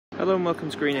Hello and welcome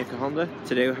to Greenacre Honda.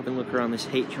 Today we're having a look around this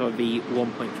HR-V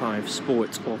 1.5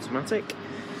 Sport Automatic.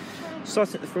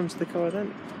 Starting at the front of the car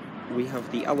then, we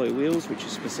have the alloy wheels, which are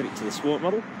specific to the Sport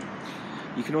model.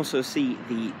 You can also see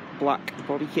the black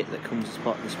body kit that comes as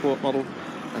part of the Sport model,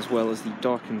 as well as the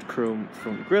darkened chrome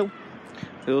front grille.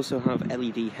 We also have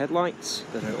LED headlights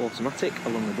that are automatic,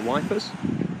 along with the wipers.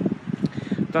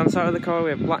 Down the side of the car we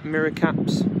have black mirror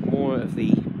caps, more of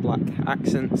the black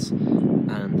accents,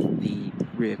 and the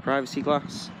rear privacy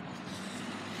glass.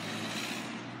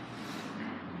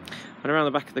 And around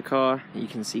the back of the car you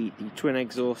can see the twin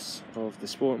exhausts of the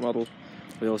Sport model.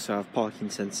 We also have parking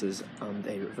sensors and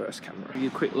a reverse camera. Give you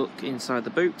a quick look inside the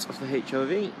boot of the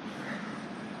HR-V.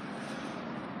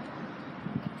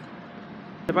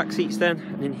 The back seats then,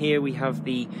 and in here we have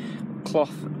the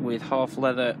cloth with half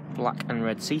leather, black and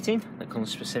red seating that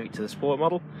comes specific to the Sport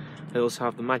model. They also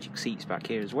have the magic seats back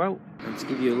here as well. And to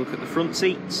give you a look at the front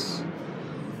seats,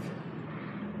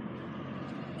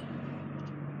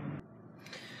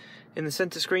 in the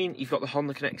centre screen you've got the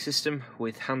Honda Connect system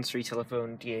with hands-free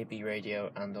telephone, DAB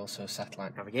radio and also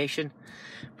satellite navigation.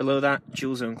 Below that,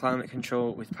 dual zone climate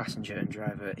control with passenger and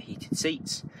driver heated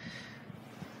seats.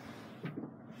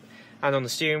 And on the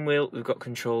steering wheel we've got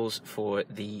controls for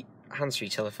the hands-free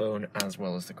telephone as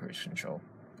well as the cruise control.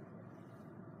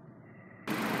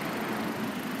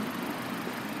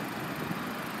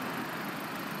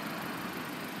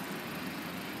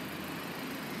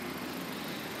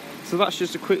 So that's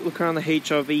just a quick look around the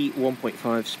HR-V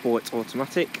 1.5 Sport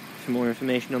Automatic. For more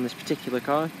information on this particular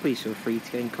car, please feel free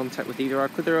to get in contact with either our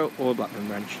Clitheroe or Blackburn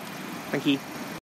branch. Thank you.